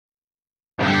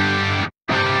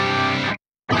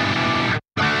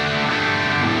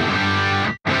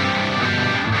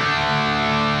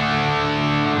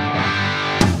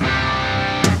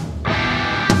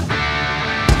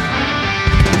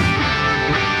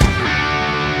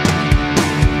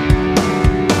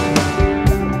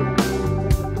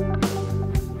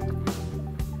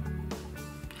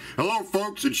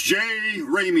Jay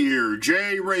Ramey here.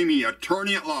 Jay Ramey,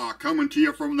 attorney at law, coming to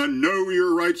you from the Know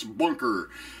Your Rights bunker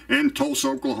in Tulsa,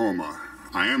 Oklahoma.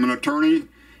 I am an attorney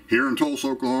here in Tulsa,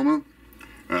 Oklahoma.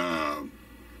 I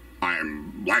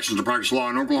am licensed to practice law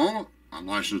in Oklahoma. I'm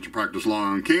licensed to practice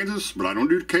law in Kansas, but I don't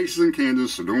do cases in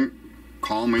Kansas, so don't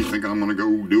call me thinking I'm going to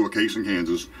go do a case in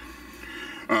Kansas.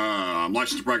 I'm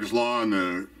licensed to practice law in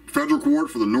the federal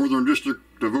court for the Northern District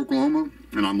of Oklahoma,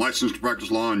 and I'm licensed to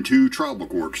practice law in two tribal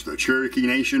courts, the Cherokee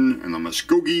Nation and the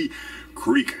Muskogee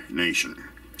Creek Nation.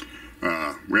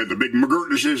 We had the big McGirt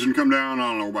decision come down, I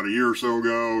don't know, about a year or so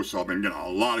ago, so I've been getting a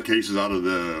lot of cases out of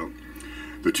the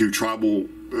two tribal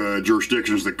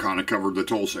jurisdictions that kind of covered the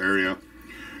Tulsa area,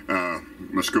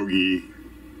 Muskogee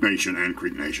Nation and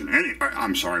Creek Nation.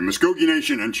 I'm sorry, Muskogee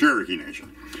Nation and Cherokee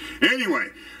Nation. Anyway,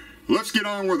 let's get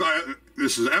on with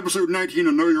this is episode 19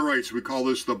 of Know Your Rights. We call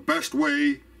this the best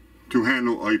way to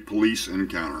handle a police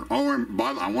encounter. Oh, and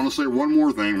I want to say one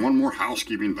more thing, one more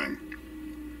housekeeping thing.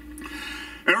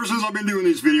 Ever since I've been doing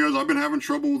these videos, I've been having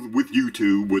trouble with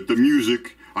YouTube, with the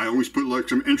music. I always put like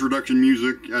some introduction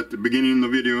music at the beginning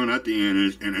of the video and at the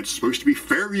end, and it's supposed to be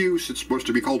fair use. It's supposed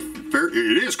to be called fair.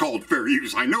 It is called fair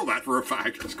use. I know that for a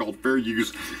fact. It's called fair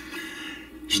use.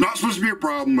 It's not supposed to be a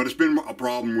problem, but it's been a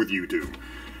problem with YouTube.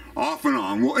 Off and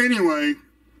on. Well, anyway,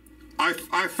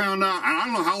 I found out, and I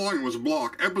don't know how long it was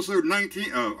blocked. Episode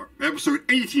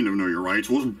 18 of Know Your Rights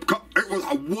was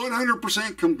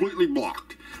 100% completely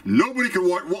blocked. Nobody could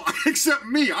watch, well, except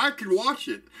me. I could watch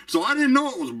it, so I didn't know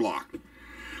it was blocked.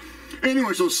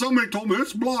 Anyway, so somebody told me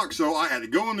it's blocked, so I had to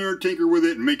go in there, tinker with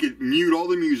it, and make it mute all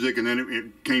the music, and then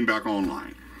it came back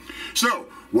online. So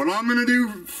what I'm going to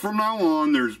do from now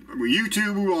on, there's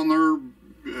YouTube on their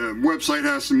website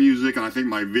has some music, and I think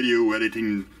my video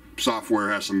editing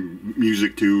software has some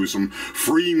music too, some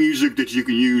free music that you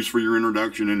can use for your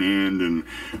introduction and end, and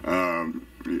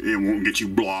it won't get you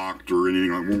blocked or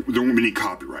anything. There won't be any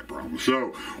copyright problems.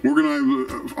 So we're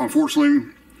gonna,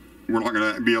 unfortunately, we're not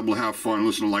gonna be able to have fun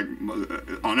listening like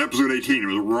on episode 18. It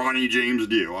was Ronnie James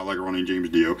Dio. I like Ronnie James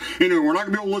Dio. Anyway, we're not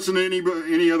gonna be able to listen to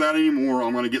any of that anymore.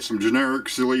 I'm gonna get some generic,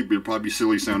 silly, it'll probably be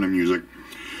silly sounding music.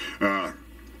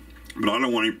 But I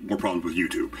don't want any more problems with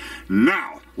YouTube.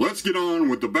 Now, let's get on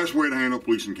with the best way to handle a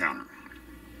police encounter.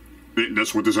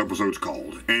 That's what this episode's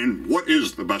called. And what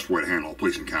is the best way to handle a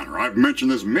police encounter? I've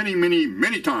mentioned this many, many,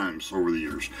 many times over the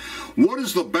years. What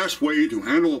is the best way to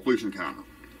handle a police encounter?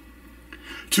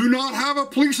 To not have a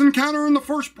police encounter in the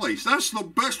first place. That's the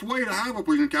best way to have a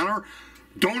police encounter.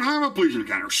 Don't have a police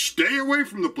encounter. Stay away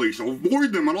from the police.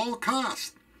 Avoid them at all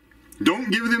costs.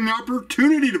 Don't give them the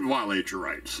opportunity to violate your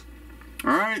rights.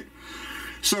 Alright?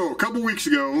 So, a couple weeks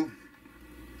ago,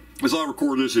 as I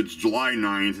record this, it's July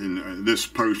 9th, and this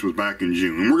post was back in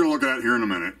June. And we're going to look at it here in a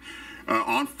minute.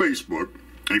 On Facebook,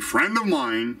 a friend of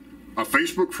mine, a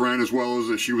Facebook friend, as well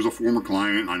as she was a former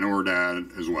client, I know her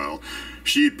dad as well,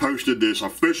 she had posted this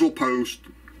official post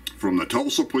from the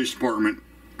Tulsa Police Department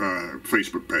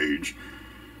Facebook page,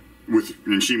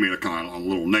 and she made a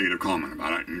little negative comment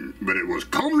about it, but it was,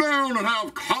 "Come down and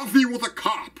have coffee with a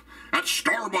cop at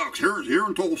Starbucks here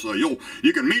in Tulsa.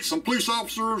 You can meet some police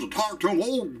officers and talk to them.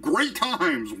 Oh, great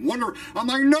times. Wonder." I'm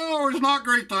like, no, it's not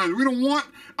great times. We don't want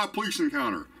a police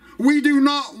encounter. We do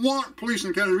not want police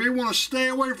encounters. We want to stay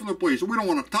away from the police. We don't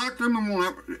want to talk to them, and we don't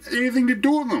have anything to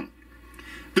do with them.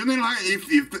 Then they don't have,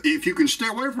 if you can stay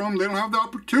away from them, they don't have the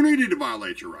opportunity to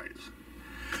violate your rights.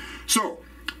 So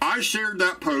I shared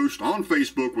that post on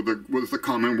Facebook with the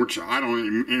comment, which I don't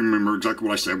even remember exactly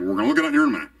what I said, but we're going to look at it here in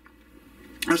a minute.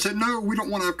 I said, no, we don't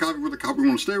want to have coffee with the cop. We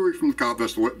want to stay away from the cop.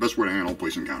 That's the best way to handle a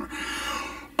police encounter.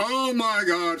 Oh my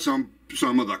God, some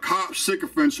of the cop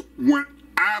sycophants went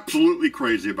absolutely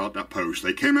crazy about that post.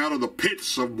 They came out of the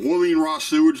pits of boiling raw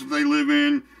sewage that they live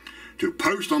in to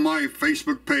post on my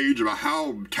Facebook page about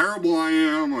how terrible I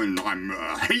am and I'm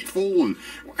hateful. And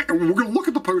we're going to look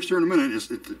at the post here in a minute.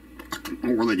 I don't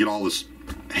know where they get all this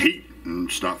hate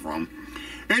and stuff from.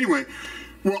 Anyway,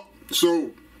 well,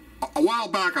 so a while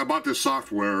back I bought this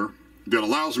software that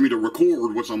allows me to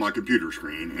record what's on my computer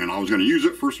screen, and I was going to use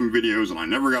it for some videos, and I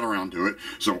never got around to it.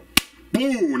 So,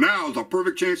 boom, now is the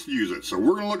perfect chance to use it. So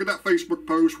we're going to look at that Facebook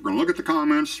post. We're going to look at the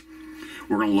comments.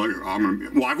 We're going to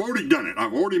look. Well, I've already done it.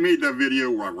 I've already made that video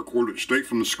where I recorded it straight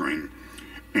from the screen,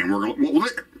 and we're going to. Well,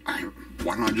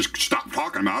 why don't I just stop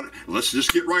talking about it? Let's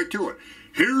just get right to it.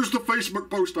 Here's the Facebook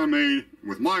post I made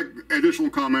with my additional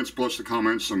comments plus the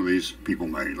comments some of these people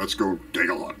made. Let's go take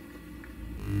a look.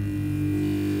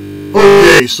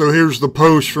 Okay, so here's the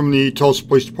post from the Tulsa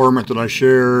Police Department that I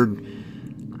shared.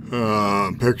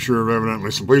 Picture of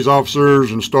evidently some police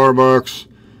officers and Starbucks.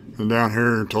 And down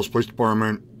here, Tulsa Police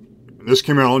Department, This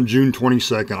came out on June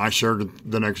 22nd. I shared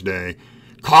it the next day.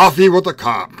 Coffee with a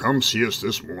cop. Come see us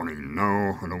this morning.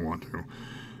 No, I don't want to.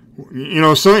 You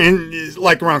know, so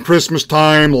like around Christmas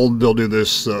time, they'll do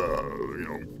this, you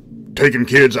know, taking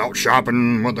kids out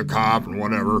shopping with the cop and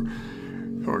whatever.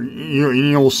 Or,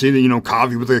 we'll see that, you know,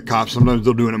 coffee with the cop. Sometimes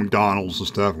they'll do it at McDonald's and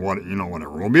stuff. Whatever.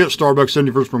 We'll be at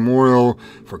Starbucks 71st Memorial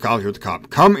for coffee with the cop.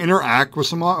 Come interact with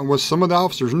some of the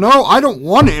officers. No, I don't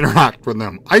want to interact with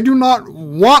them. I do not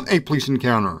want a police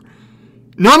encounter.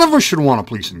 None of us should want a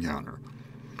police encounter.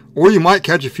 Or you might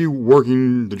catch a few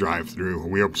working the drive-thru.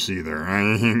 We hope to see you there.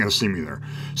 You ain't gonna see me there.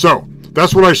 So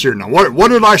that's what I shared. Now,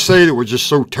 what did I say that was just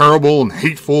so terrible and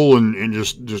hateful and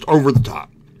just over the top?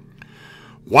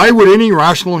 Why would any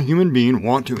rational human being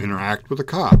want to interact with a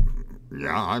cop?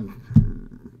 Yeah,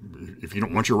 if you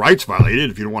don't want your rights violated,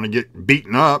 if you don't want to get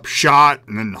beaten up, shot,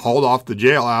 and then hauled off the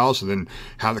jailhouse, and then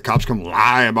have the cops come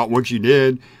lie about what you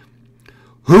did.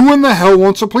 Who in the hell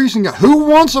wants a police encounter? Who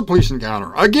wants a police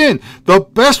encounter? Again, the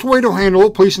best way to handle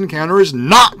a police encounter is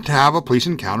not to have a police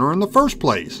encounter in the first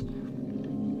place.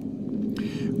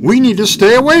 We need to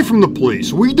stay away from the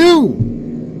police. We do.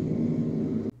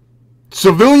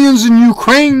 Civilians in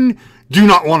Ukraine do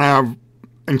not want to have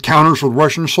encounters with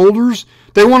Russian soldiers.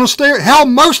 They want to stay. Hell,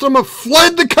 most of them have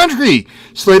fled the country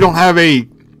so they don't have a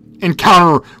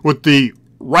encounter with the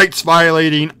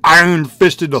rights-violating,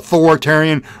 iron-fisted,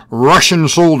 authoritarian Russian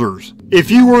soldiers. If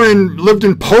you lived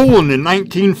in Poland in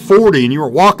 1940 and you were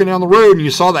walking down the road and you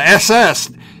saw the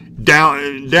SS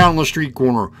down the street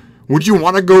corner, would you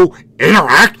want to go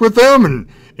interact with them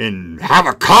and have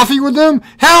a coffee with them?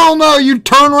 Hell no, you'd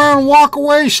turn around and walk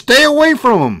away, stay away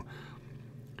from them.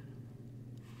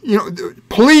 You know, the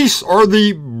police are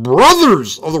the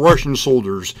brothers of the Russian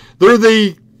soldiers. They're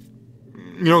the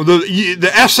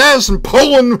SS in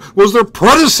Poland was their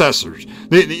predecessors.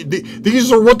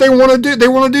 These are what they want to do. They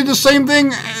want to do the same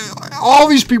thing all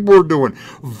these people are doing.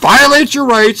 Violate your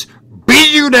rights,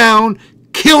 beat you down,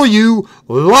 kill you,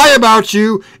 lie about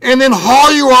you, and then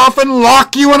haul you off and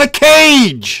lock you in a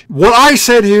cage. What I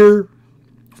said here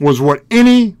was what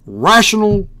any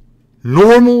rational,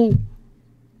 normal,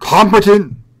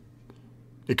 competent,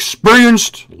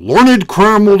 experienced, learned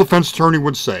criminal defense attorney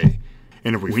would say.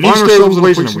 And if we find ourselves in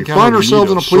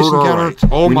a police encounter,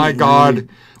 oh my God,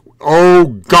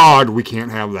 we can't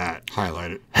have that.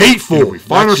 Highlight it. Hateful. If we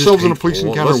find ourselves in a police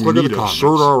encounter, we need to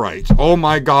assert our rights. Oh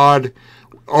my God.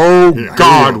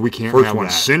 We can't have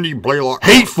that. Cindy Blaylock.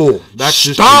 Hateful. That's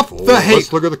just stop the hate.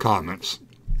 Let's look at the comments.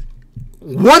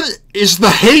 What is the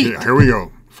hate? Yeah, here we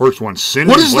go. First one.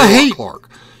 Cindy Blaylock Clark.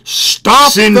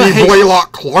 Stop the hate. Cindy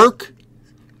Blaylock Clark.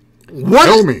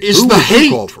 What is the hate?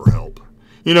 Who called for help?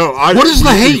 You know, what is the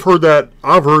hate?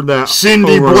 I've heard that.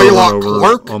 Cindy Blaylock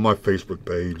Clark on my Facebook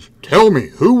page. Tell me,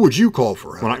 who would you call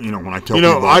for help? When I tell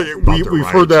people, we've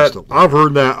heard that. I've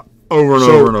heard that over and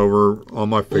over and over on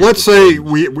my Facebook. Let's say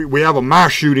we have a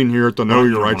mass shooting here at the Know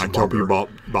Your Rights. I tell people about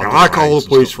I call the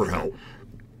police for help.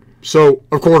 So,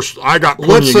 of course, I got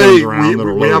plenty of guns around that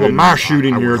are loaded. We have a mass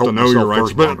shooting here at the Know Your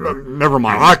Rights, but never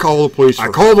mind. I call the police. I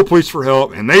call the police for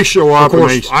help, and they show up. Of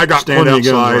course, I got stand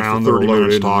outside for 30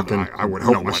 minutes talking. I would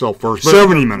help myself first.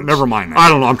 70 minutes. Never mind that. I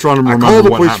don't know. I'm trying to remember. I call the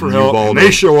police for help, and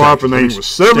they show up, and they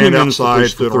stand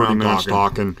outside for 30 minutes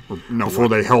talking before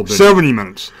they helped. 70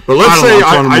 minutes. But let's say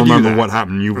I remember what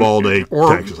happened in Uvalde,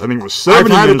 Texas. I think it was 70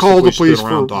 minutes. I had to call the police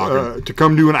to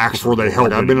come do an accident before they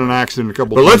helped. I've been in an accident a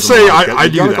couple of times. But let's say I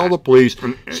do that. The police,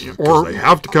 or they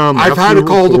have to come. I've had to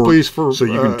call the police so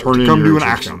you can turn in come do an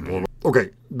accident. Okay,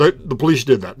 the police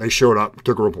did that. They showed up,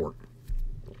 took a report.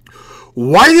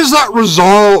 Why does that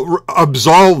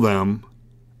absolve them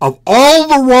of all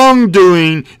the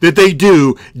wrongdoing that they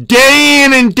do day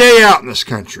in and day out in this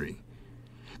country?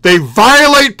 They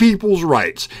violate people's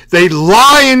rights. They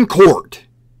lie in court.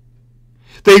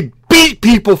 They beat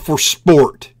people for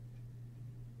sport.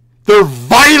 They're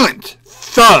violent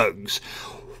thugs.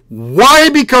 Why?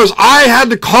 Because I had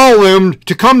to call them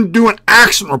to come do an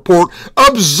accident report,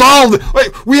 absolve them.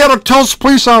 Wait, we had a Tulsa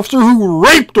police officer who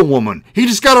raped a woman. He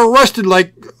just got arrested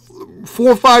like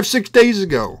 4, 5, 6 days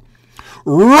ago.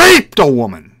 Raped a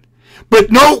woman. But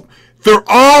no, they're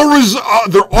all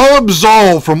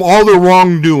absolved from all their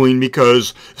wrongdoing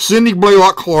because Cindy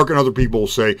Blaylock Clark and other people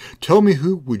say, tell me,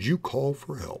 who would you call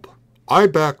for help? I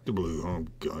back the blue. Oh,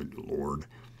 God, Lord.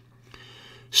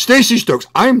 Stacy Stokes,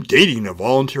 I'm dating a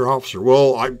volunteer officer.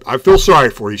 Well, I feel sorry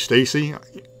for you, Stacy.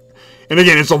 And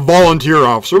again, it's a volunteer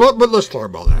officer, but let's talk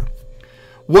about that.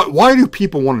 Why do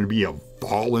people want to be a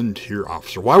volunteer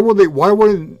officer? Why do they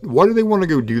want to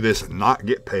go do this and not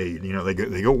get paid? You know,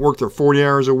 they go work their 40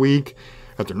 hours a week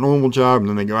at their normal job, and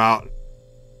then they go out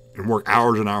and work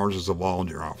hours and hours as a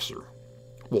volunteer officer.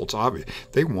 Well, it's obvious.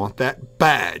 They want that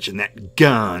badge and that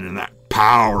gun and that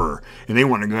power, and they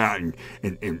want to go out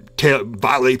and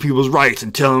violate people's rights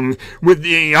and tell them,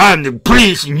 I'm the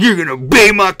police and you're going to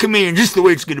obey my command just the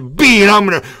way it's going to be, and I'm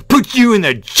going to put you in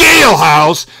the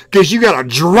jailhouse because you got a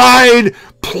dried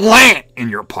plant in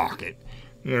your pocket,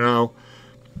 you know.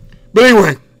 But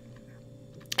anyway,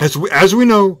 as we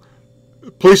know,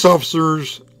 police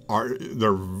officers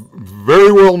they're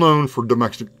very well known for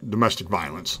domestic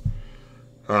violence.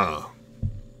 And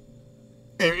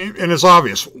it's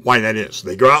obvious why that is.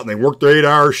 They go out and they work their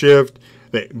 8-hour shift.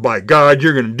 By God,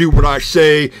 you're going to do what I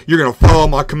say. You're going to follow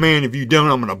my command. If you don't,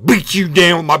 I'm going to beat you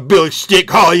down with my billy stick,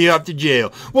 haul you up to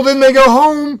jail. Well, then they go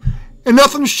home and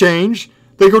nothing's changed.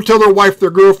 They go tell their wife, their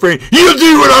girlfriend, you'll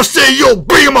do what I say, you'll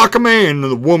obey my command.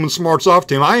 And the woman smarts off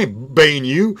to him, I ain't obeying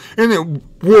you. And then,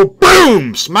 well,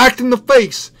 boom, smacked in the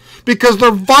face. Because they're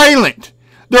violent.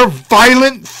 They're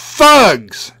violent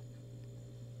thugs.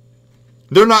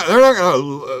 They're not going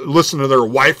to listen to their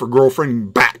wife or girlfriend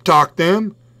and backtalk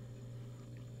them.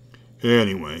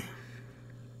 Anyway.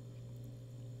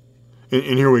 And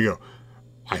here we go.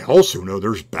 I also know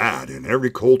there's bad in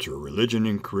every culture, religion,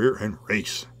 and career, and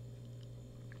race.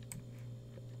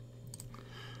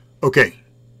 Okay.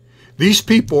 These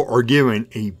people are given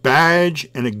a badge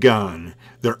and a gun.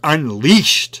 They're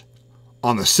unleashed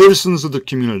on the citizens of the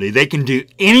community. They can do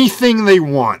anything they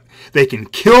want. They can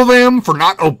kill them for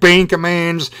not obeying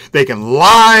commands. They can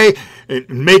lie and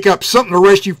make up something to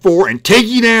arrest you for and take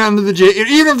you down to the jail.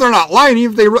 Even if they're not lying,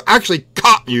 even if they actually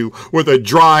caught you with a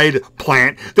dried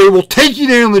plant, they will take you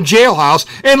down to the jailhouse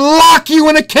and lock you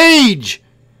in a cage.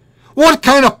 What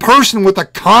kind of person with a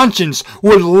conscience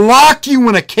would lock you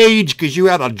in a cage because you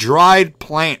had a dried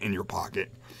plant in your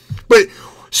pocket? But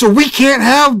so we can't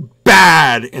have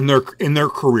bad in their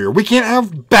career. We can't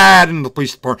have bad in the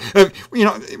police department. You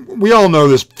know, we all know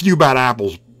this few bad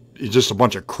apples is just a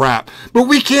bunch of crap. But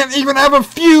we can't even have a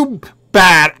few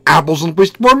bad apples in the police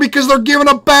department because they're given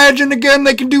a badge and a gun.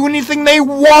 They can do anything they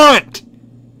want.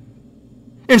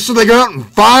 And so they go out and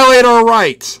violate our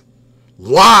rights.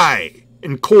 Lie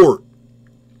in court.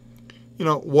 You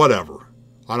know, whatever.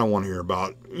 I don't want to hear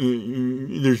about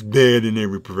there's bad in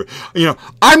every profession. You know,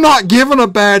 I'm not given a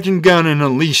badge and gun and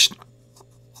unleashed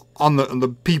on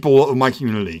the people of my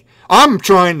community. I'm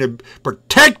trying to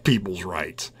protect people's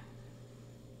rights.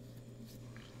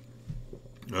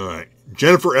 All right,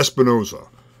 Jennifer Espinoza.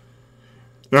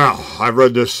 Now, I've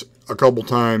read this a couple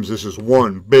times. This is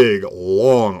one big,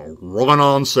 long,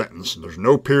 run-on sentence. There's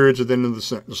no periods at the end of the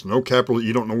sentence, no capital.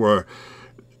 You don't know where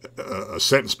a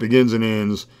sentence begins and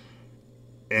ends.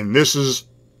 And this is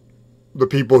the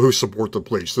people who support the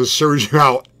police. This shows you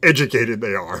how educated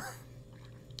they are.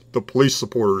 The police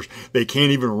supporters. They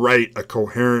can't even write a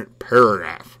coherent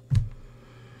paragraph.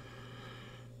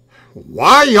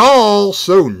 Why y'all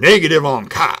so negative on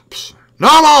cops?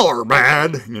 Not all are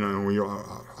bad. You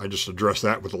know, I just addressed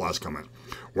that with the last comment.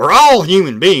 We're all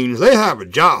human beings. They have a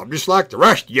job just like the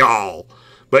rest of y'all.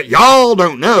 But y'all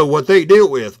don't know what they deal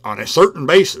with on a certain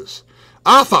basis.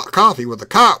 I thought coffee with a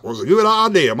cop was a good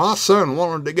idea. My son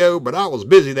wanted to go, but I was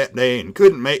busy that day and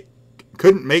couldn't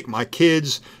make my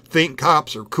kids think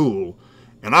cops are cool,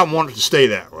 and I wanted to stay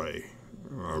that way.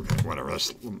 Okay, whatever.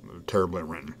 That's terribly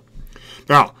written.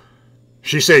 Now,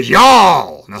 she says,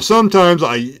 y'all. Now, sometimes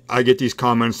I get these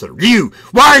comments that are,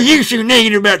 why are you so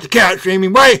negative about the cops, Amy?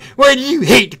 Why do you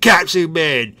hate the cops so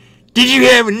bad? Did you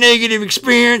have a negative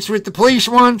experience with the police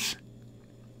once?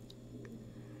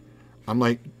 I'm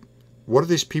like, what are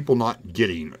these people not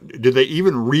getting? Did they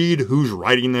even read who's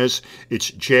writing this? It's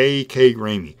J.K.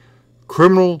 Ramey,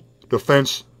 criminal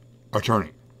defense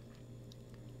attorney.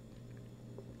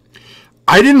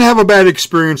 I didn't have a bad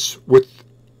experience with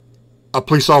a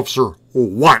police officer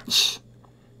once.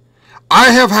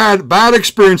 I have had bad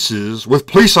experiences with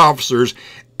police officers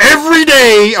every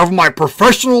day of my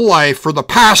professional life for the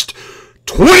past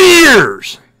 20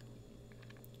 years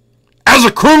as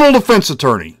a criminal defense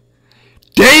attorney.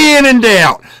 Day in and day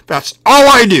out. That's all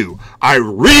I do. I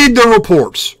read the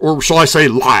reports, or shall I say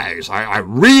lies. I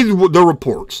read the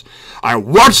reports. I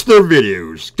watch their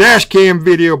videos, dash cam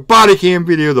video, body cam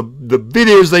video, the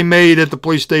videos they made at the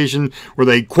police station where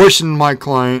they questioned my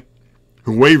client,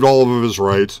 who waived all of his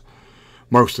rights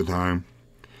most of the time.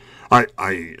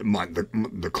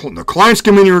 The clients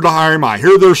come in here to hire him. I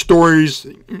hear their stories.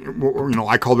 You know,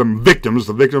 I call them victims,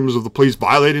 the victims of the police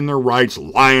violating their rights,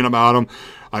 lying about them.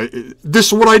 This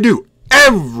is what I do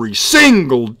every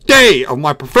single day of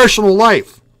my professional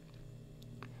life.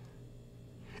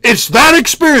 It's that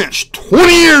experience,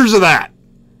 20 years of that,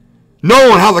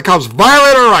 knowing how the cops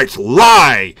violate our rights,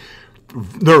 lie.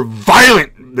 They're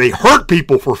violent. They hurt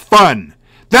people for fun.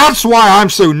 That's why I'm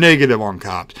so negative on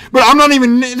cops. But I'm not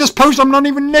even, this post, I'm not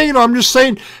even negative. I'm just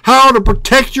saying how to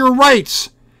protect your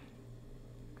rights.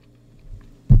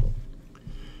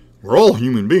 We're all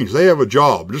human beings. They have a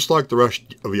job, just like the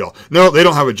rest of y'all. No, they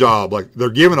don't have a job. Like, they're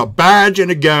given a badge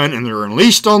and a gun, and they're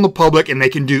unleashed on the public, and they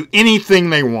can do anything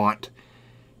they want.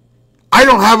 I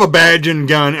don't have a badge and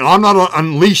gun, and I'm not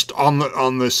unleashed on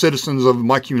the citizens of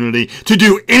my community to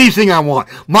do anything I want.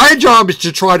 My job is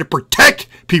to try to protect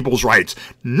people's rights,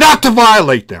 not to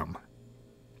violate them.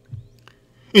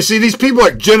 You see, these people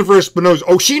like Jennifer Espinosa,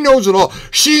 oh, she knows it all.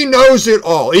 She knows it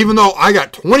all. Even though I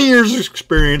got 20 years of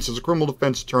experience as a criminal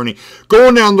defense attorney,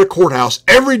 going down to the courthouse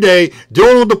every day,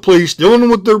 dealing with the police, dealing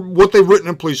with what they've written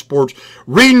in police reports,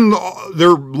 reading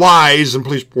their lies in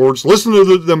police reports, listening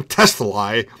to them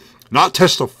testify, not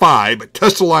testify, but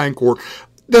testify in court.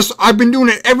 I've been doing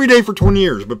it every day for 20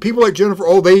 years. But people like Jennifer,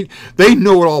 oh, they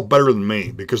know it all better than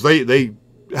me because they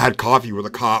had coffee with a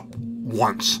cop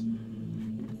once.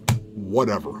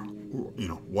 Whatever. You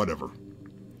know, whatever.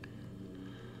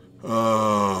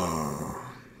 Oh,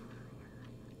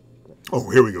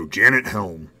 here we go. Janet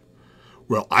Helm.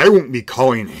 Well, I won't be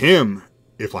calling him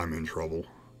if I'm in trouble.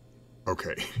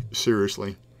 Okay.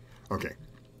 Seriously? Okay.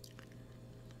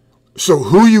 So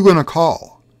who are you going to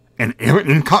call?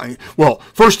 Well,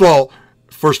 first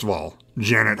of all,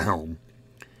 Janet Helm,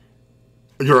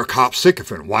 you're a cop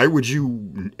sycophant. Why would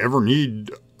you ever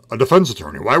need a defense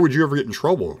attorney? Why would you ever get in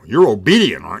trouble? You're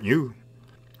obedient, aren't you?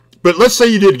 But let's say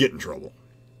you did get in trouble.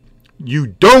 You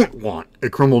don't want a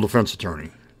criminal defense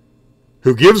attorney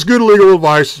who gives good legal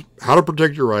advice how to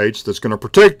protect your rights, that is going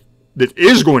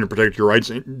to protect your rights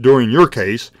during your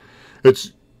case,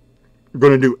 that's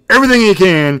going to do everything he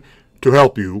can to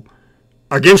help you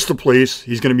against the police.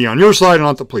 He's going to be on your side and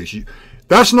not the police.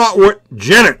 That's not what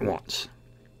Janet wants.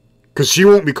 Because she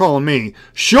won't be calling me.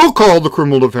 She'll call the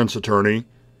criminal defense attorney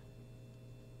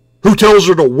who tells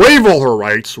her to waive all her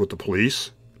rights with the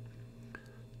police,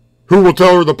 who will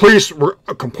tell her the police were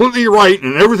completely right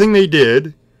in everything they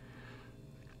did,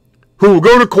 who will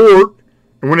go to court,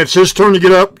 and when it's his turn to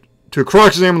get up to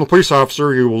cross-examine the police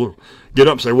officer, he will get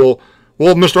up and say, well,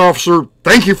 Mr. Officer,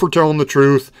 thank you for telling the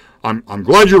truth. I'm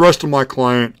glad you arrested my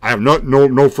client. I have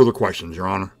no further questions, Your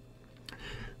Honor.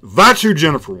 That's who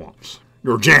Jennifer wants.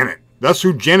 Or Janet. That's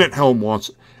who Janet Helm wants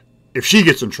if she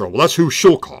gets in trouble. That's who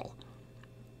she'll call.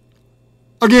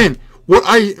 Again,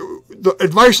 the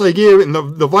advice I give and the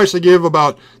advice I give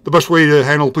about the best way to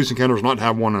handle a police encounter is not to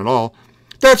have one at all.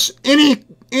 That's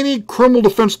any criminal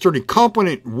defense attorney,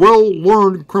 competent,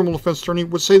 well-learned criminal defense attorney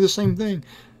would say the same thing.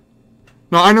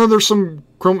 Now, I know there's some,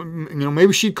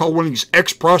 maybe she'd call one of these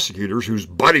ex-prosecutors who's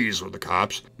buddies with the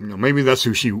cops. Maybe that's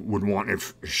who she would want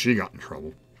if she got in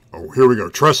trouble. Oh, here we go.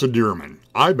 Tressa Dearman.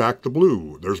 I back the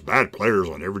blue. There's bad players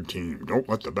on every team. Don't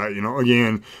let the bad,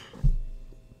 again,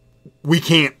 we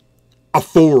can't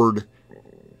afford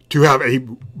to have a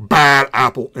bad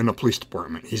apple in the police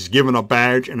department. He's given a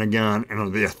badge and a gun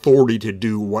and the authority to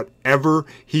do whatever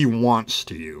he wants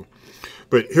to you.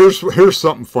 But here's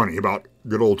something funny about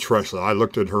good old Tressa. I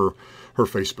looked at her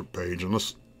Facebook page, and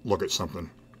let's look at something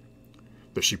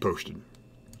that she posted.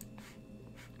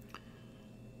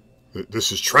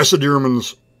 This is Tressa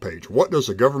Dearman's page. What does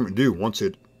the government do once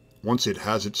it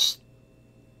has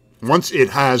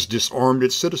disarmed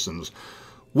its citizens?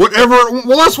 Whatever.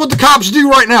 Well, that's what the cops do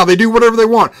right now. They do whatever they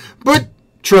want. But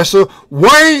Tressa,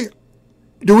 why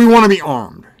do we want to be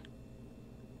armed?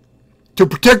 To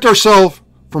protect ourselves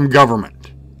from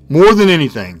government, more than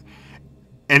anything.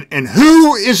 And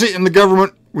who is it in the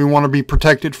government we want to be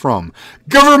protected from?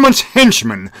 Government's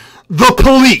henchmen, the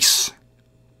police.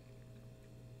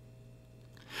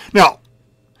 Now,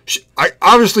 she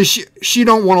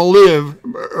don't want to live,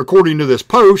 according to this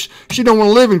post, she don't want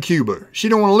to live in Cuba. She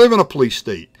don't want to live in a police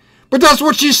state. But that's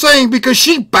what she's saying because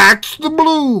she backs the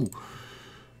blue.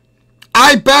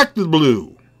 I back the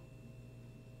blue.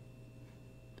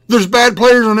 There's bad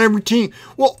players on every team.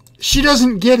 Well, she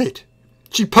doesn't get it.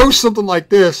 She posts something like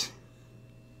this,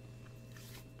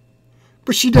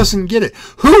 but she doesn't get it.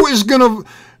 Who is going to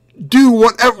do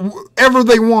whatever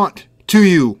they want to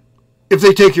you if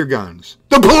they take your guns?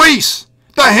 The police,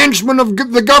 the henchmen of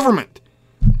the government.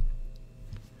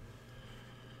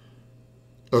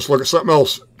 Let's look at something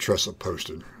else Tressa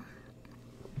posted.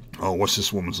 Oh, what's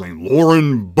this woman's name?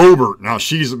 Lauren Boebert. Now,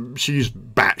 she's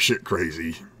batshit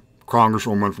crazy.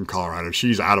 Congresswoman from Colorado.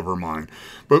 She's out of her mind.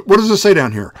 But what does it say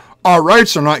down here? Our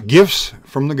rights are not gifts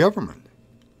from the government.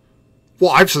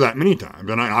 Well, I've said that many times,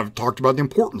 and I've talked about the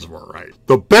importance of our rights.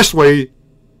 The best way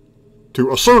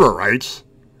to assert our rights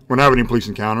when having a police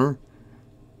encounter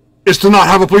is to not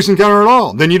have a police encounter at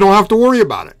all. Then you don't have to worry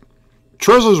about it.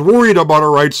 Tresa's worried about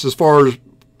our rights as far as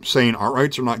saying our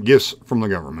rights are not gifts from the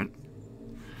government.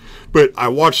 But I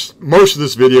watched most of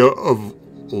this video of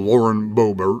Lauren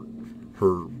Boebert,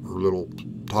 her little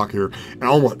talk here, and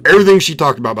almost everything she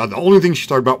talked about, the only thing she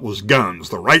talked about was guns,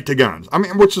 the right to guns. I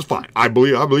mean, which is fine. I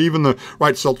believe in the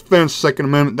right to self-defense, Second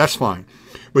Amendment, that's fine.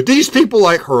 But these people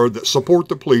like her that support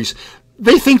the police,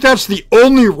 they think that's the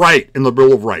only right in the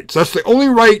Bill of Rights. That's the only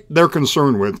right they're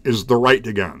concerned with, is the right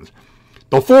to guns.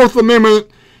 The Fourth Amendment,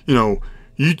 you know,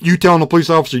 you telling the police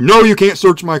officer, no, you can't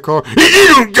search my car. You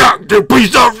don't talk to a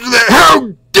police officer that.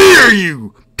 How dare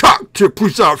you talk to a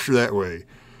police officer that way?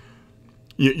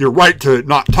 Your right to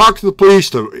not talk to the police,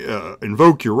 to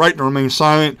invoke your right to remain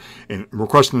silent and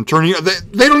request an attorney.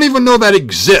 They don't even know that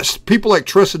exists. People like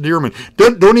Tresa Dearman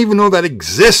don't even know that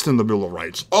exists in the Bill of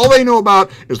Rights. All they know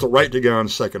about is the right to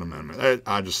guns, Second Amendment.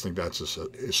 I just think that's just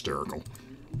hysterical.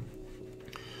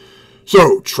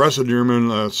 So, Tresa Dearman,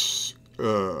 let's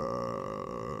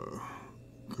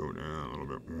go down a little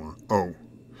bit more. Oh,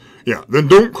 yeah, then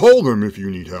don't call them if you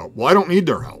need help. Well, I don't need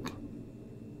their help.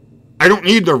 I don't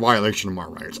need their violation of my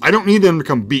rights. I don't need them to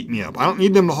come beat me up. I don't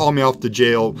need them to haul me off to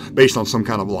jail based on some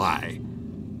kind of lie.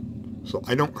 So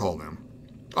I don't call them.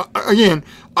 Again,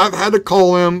 I've had to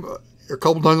call them a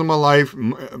couple times in my life,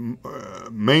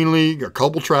 mainly a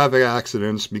couple traffic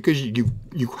accidents, because you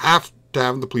have to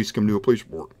have the police come do a police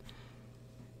report.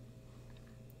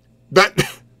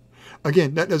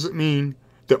 Again, that doesn't mean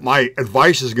that my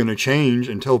advice is going to change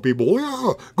and tell people,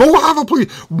 yeah, go have a police,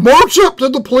 march up to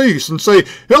the police and say,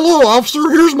 hello, officer,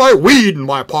 here's my weed in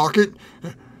my pocket.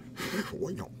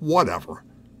 Whatever.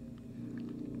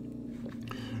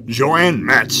 Joanne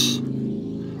Metz.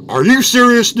 Are you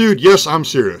serious, dude? Yes, I'm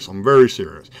serious. I'm very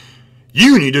serious.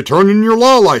 You need to turn in your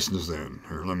law license then.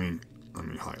 Here, let me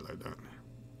highlight that.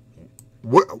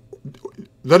 What?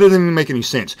 That doesn't even make any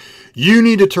sense. You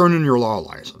need to turn in your law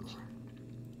license.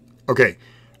 Okay.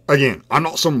 Again, I'm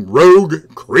not some rogue,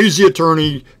 crazy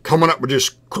attorney coming up with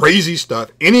just crazy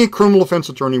stuff. Any criminal offense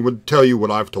attorney would tell you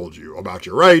what I've told you about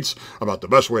your rights, about the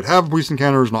best way to have a police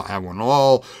encounter is not have one at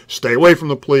all, stay away from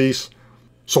the police.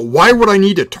 So why would I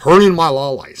need to turn in my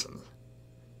law license?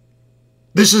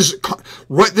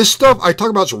 This stuff I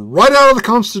talk about is right out of the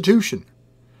Constitution.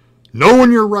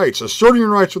 Knowing your rights, asserting your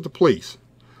rights with the police.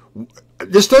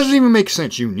 This doesn't even make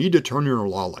sense. You need to turn in your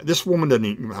law license. This woman doesn't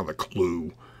even have a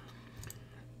clue.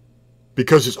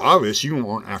 Because it's obvious you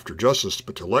aren't after justice,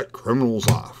 but to let criminals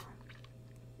off.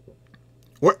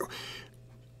 What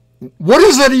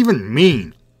does that even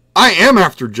mean? I am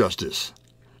after justice.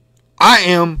 I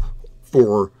am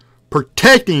for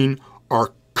protecting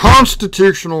our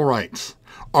constitutional rights,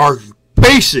 our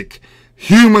basic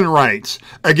human rights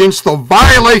against the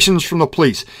violations from the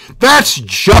police. That's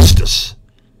justice.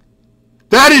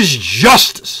 That is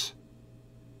justice.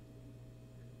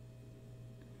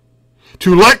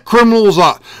 To let criminals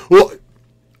off. Well,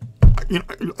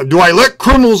 do I let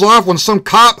criminals off when some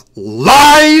cop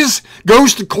lies,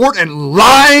 goes to court and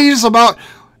lies about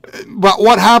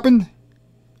what happened?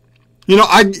 You know,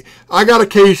 I got a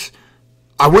case.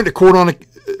 I went to court on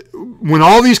when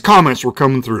all these comments were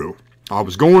coming through. I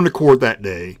was going to court that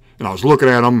day, and I was looking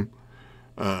at them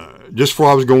just before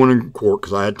I was going to court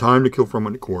because I had time to kill from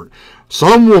it to court.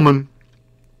 Some woman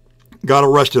got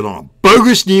arrested on a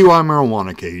bogus DUI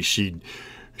marijuana case.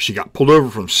 She got pulled over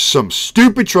from some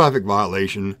stupid traffic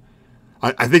violation.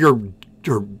 I think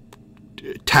her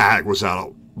tag was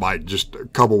out by just a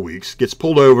couple weeks. Gets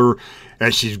pulled over,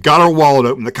 and she's got her wallet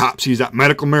open. The cop sees that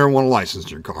medical marijuana license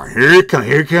in her car.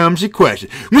 Here comes the question.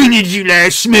 When did you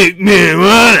last smoke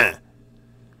marijuana?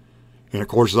 And of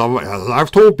course, as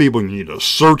I've told people, you need to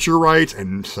assert your rights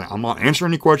and say, I'm not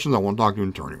answering any questions. I want to talk to an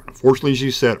attorney. Unfortunately,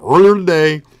 she said earlier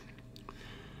today,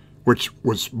 which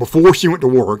was before she went to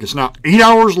work. It's now 8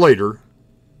 hours later.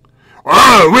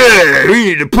 Oh, well, we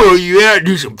need to pull you out and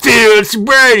do some field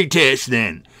sobriety tests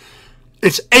then.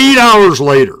 It's 8 hours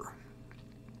later.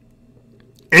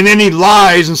 And then he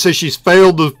lies and says she's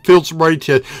failed the field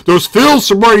sobriety test. Those field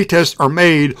sobriety tests are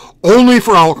made only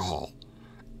for alcohol,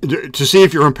 to see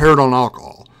if you're impaired on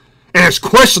alcohol. And it's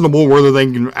questionable whether they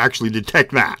can actually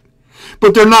detect that.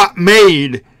 But they're not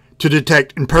made to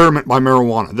detect impairment by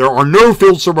marijuana. There are no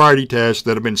field sobriety tests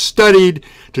that have been studied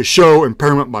to show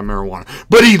impairment by marijuana.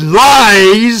 But he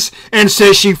lies and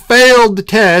says she failed the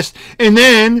test, and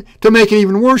then, to make it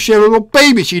even worse, she had a little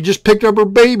baby. She just picked up her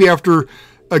baby after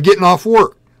getting off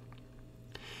work.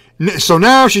 So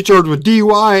now she's charged with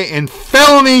DUI and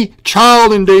felony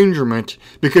child endangerment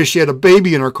because she had a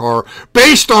baby in her car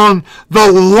based on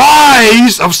the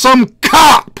lies of some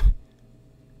cop.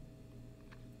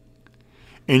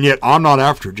 And yet I'm not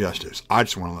after justice. I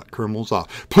just want to let criminals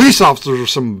off. Police officers are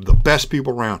some of the best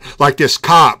people around. Like this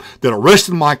cop that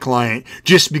arrested my client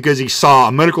just because he saw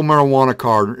a medical marijuana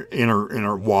card in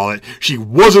her wallet. She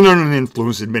wasn't under an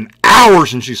influence. It had been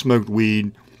hours since she smoked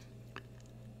weed.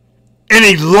 And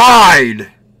he lied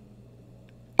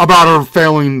about her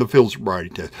failing the field sobriety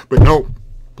test. But no,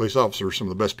 police officers are some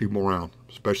of the best people around,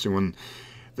 especially when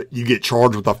you get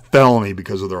charged with a felony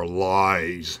because of their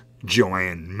lies.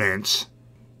 Joanne Mintz.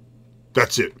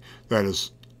 That's it. That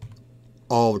is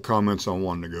all the comments I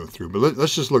wanted to go through. But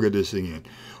let's just look at this again.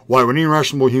 Why would any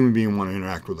rational human being want to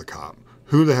interact with a cop?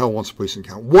 Who the hell wants a police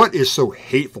encounter? What is so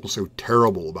hateful, so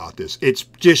terrible about this? It's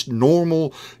just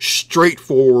normal,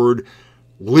 straightforward,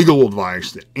 legal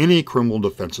advice that any criminal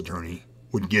defense attorney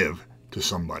would give to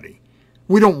somebody.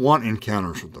 We don't want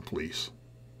encounters with the police.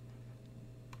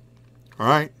 All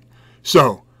right?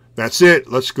 So, that's it.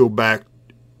 Let's go back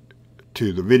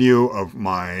to the video of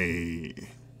my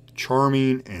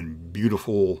charming and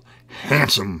beautiful,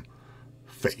 handsome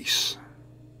face.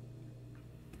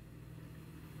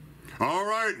 All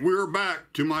right, we're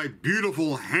back to my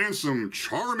beautiful, handsome,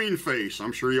 charming face.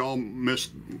 I'm sure y'all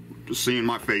missed seeing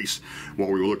my face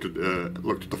while we looked at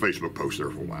the Facebook post there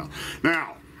for a while.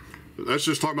 Now, let's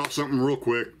just talk about something real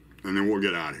quick, and then we'll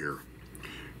get out of here.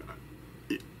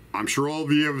 I'm sure all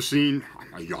of you have seen,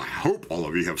 I hope all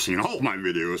of you have seen all of my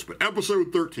videos, but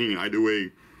episode 13, I do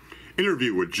a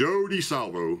interview with Joe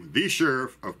DeSalvo, the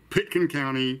sheriff of Pitkin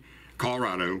County,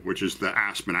 Colorado, which is the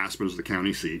Aspen. Aspen is the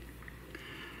county seat.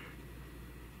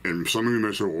 And some of you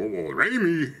may say, well,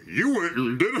 Amy, you went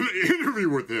and did an interview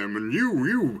with him, and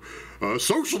you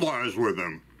socialized with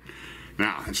him.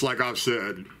 Now, it's like I've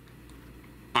said,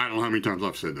 I don't know how many times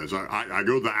I've said this. I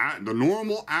go to the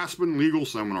normal Aspen legal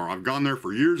seminar. I've gone there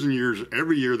for years and years.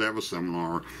 Every year they have a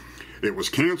seminar. It was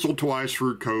canceled twice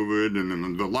for COVID, and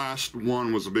then the last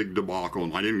one was a big debacle,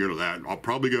 and I didn't go to that. I'll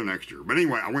probably go next year. But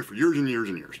anyway, I went for years and years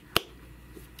and years.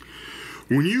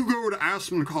 When you go to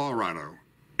Aspen, Colorado,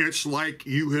 it's like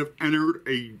you have entered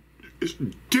a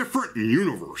different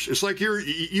universe. It's like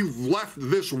you've left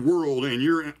this world and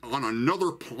you're on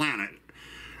another planet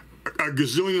a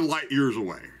gazillion light years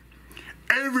away.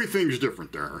 Everything's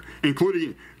different there,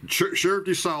 including Sheriff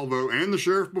DeSalvo and the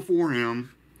sheriff before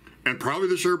him, and probably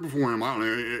the sheriff before him. I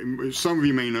don't know. Some of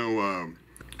you may know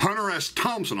Hunter S.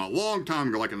 Thompson, a long time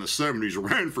ago, like in the 70s,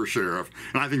 ran for sheriff,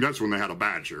 and I think that's when they had a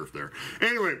bad sheriff there.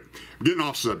 Anyway, getting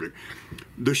off subject.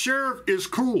 The sheriff is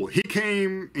cool. He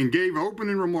came and gave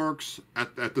opening remarks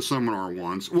at the seminar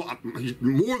once. Well,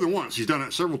 more than once. He's done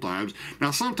it several times.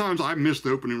 Now, sometimes I miss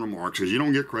the opening remarks because you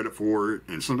don't get credit for it,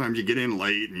 and sometimes you get in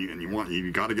late and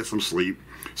you got to get some sleep.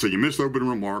 So you miss the opening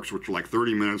remarks, which are like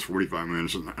 30 minutes, 45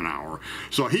 minutes, an hour.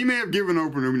 So he may have given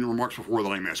opening remarks before that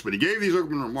I missed, but he gave these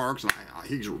opening remarks, and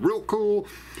he's real cool.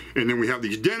 And then we have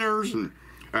these dinners, and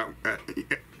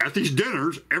at these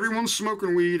dinners, everyone's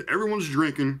smoking weed, everyone's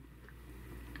drinking.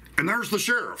 And there's the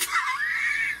sheriff.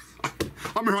 I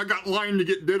remember I got in line to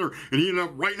get dinner, and he ended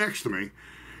up right next to me.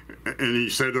 And he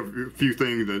said a few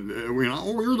things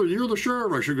that, you're the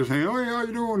sheriff. I shook his hand. Oh, yeah, how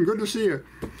you doing? Good to see you.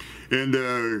 And,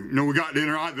 we got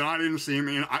dinner. I didn't see him.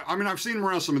 And I mean, I've seen him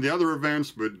around some of the other events,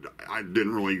 but I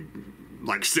didn't really,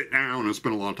 sit down and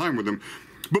spend a lot of time with him.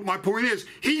 But my point is,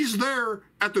 he's there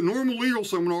at the normal legal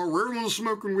seminar where everyone's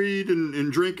smoking weed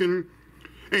and drinking.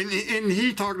 And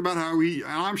he talked about how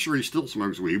I'm sure he still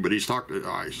smokes weed, but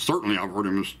certainly I've heard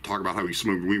him talk about how he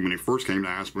smoked weed when he first came to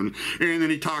Aspen. And then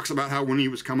he talks about how when he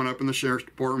was coming up in the sheriff's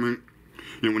department,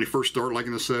 when he first started, like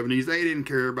in the 70s, they didn't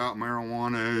care about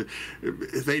marijuana.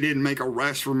 If they didn't make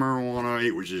arrests for marijuana,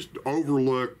 it was just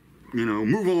overlooked.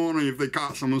 Move on. If they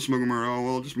caught someone smoking marijuana,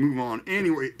 well, just move on.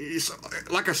 Anyway, it's,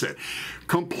 like I said,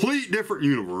 complete different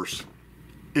universe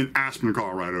in Aspen,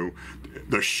 Colorado.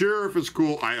 The sheriff is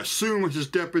cool. I assume his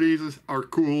deputies are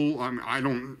cool. I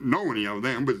don't know any of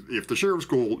them, but if the sheriff's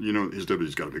cool, his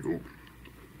deputies got to be cool.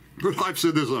 But I've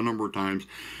said this a number of times,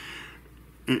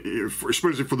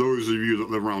 especially for those of you that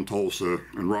live around Tulsa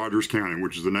and Rogers County,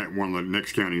 which is one of the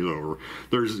next counties over.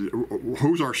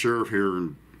 Who's our sheriff here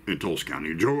in Tulsa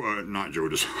County? Not Joe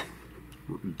DeSalvo.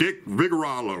 Dick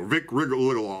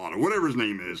Vigoralo, whatever his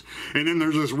name is. And then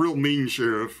there's this real mean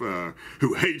sheriff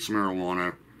who hates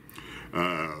marijuana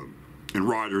in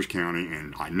Rogers County.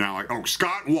 And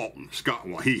Scott Walton.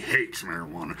 He hates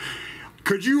marijuana.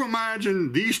 Could you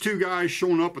imagine these two guys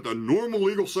showing up at the normal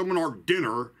legal seminar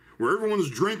dinner where everyone's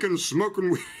drinking,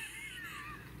 smoking weed?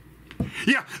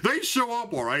 Yeah, they'd show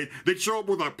up, all right. They'd show up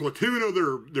with a platoon of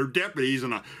their deputies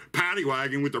in a paddy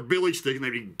wagon with their billy stick, and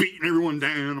they'd be beating everyone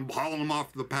down and hauling them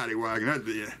off to the paddy wagon.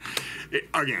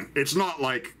 Again, it's not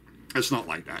like It's not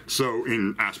like that. So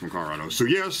in Aspen, Colorado. So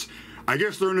yes, I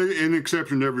guess they're an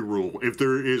exception to every rule. If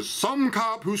there is some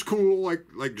cop who's cool,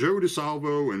 like Joe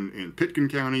DeSalvo in Pitkin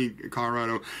County,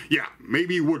 Colorado, yeah,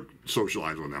 maybe you would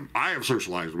socialize with them. I have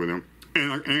socialized with him,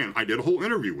 and I did a whole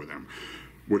interview with him,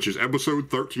 which is episode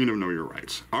 13 of Know Your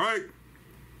Rights. All right,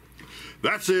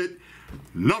 that's it.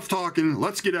 Enough talking.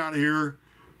 Let's get out of here.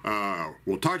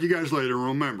 We'll talk to you guys later.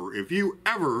 Remember, if you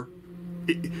ever...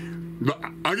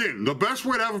 Again, the best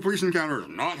way to have a police encounter is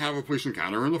not have a police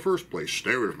encounter in the first place.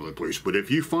 Stay away from the police. But if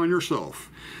you find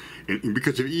yourself,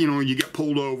 because if, you get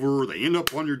pulled over, they end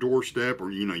up on your doorstep,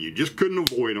 or you just couldn't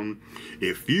avoid them.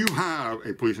 If you have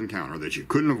a police encounter that you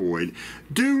couldn't avoid,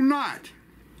 do not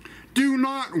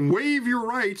waive your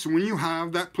rights when you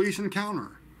have that police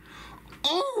encounter.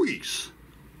 Always,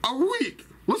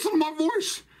 listen to my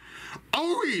voice.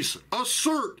 Always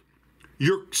assert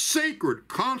your sacred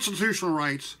constitutional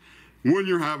rights when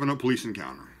you're having a police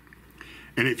encounter.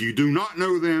 And if you do not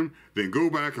know them, then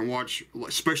go back and watch,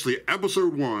 especially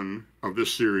episode 1 of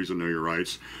this series of Know Your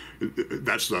Rights.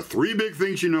 That's the 3 big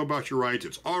things you know about your rights.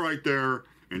 It's all right there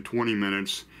in 20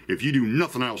 minutes. If you do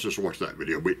nothing else, just watch that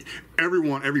video. But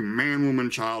everyone, every man, woman,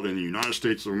 child in the United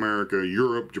States of America,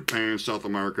 Europe, Japan, South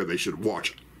America, they should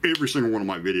watch every single one of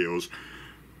my videos.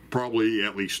 Probably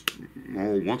at least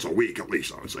once a week, at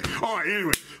least, I would say. All right,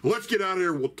 anyway, let's get out of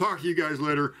here. We'll talk to you guys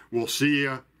later. We'll see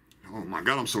you. Oh, my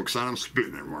God, I'm so excited. I'm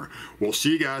spitting everywhere. We'll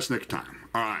see you guys next time.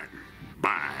 All right,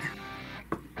 bye.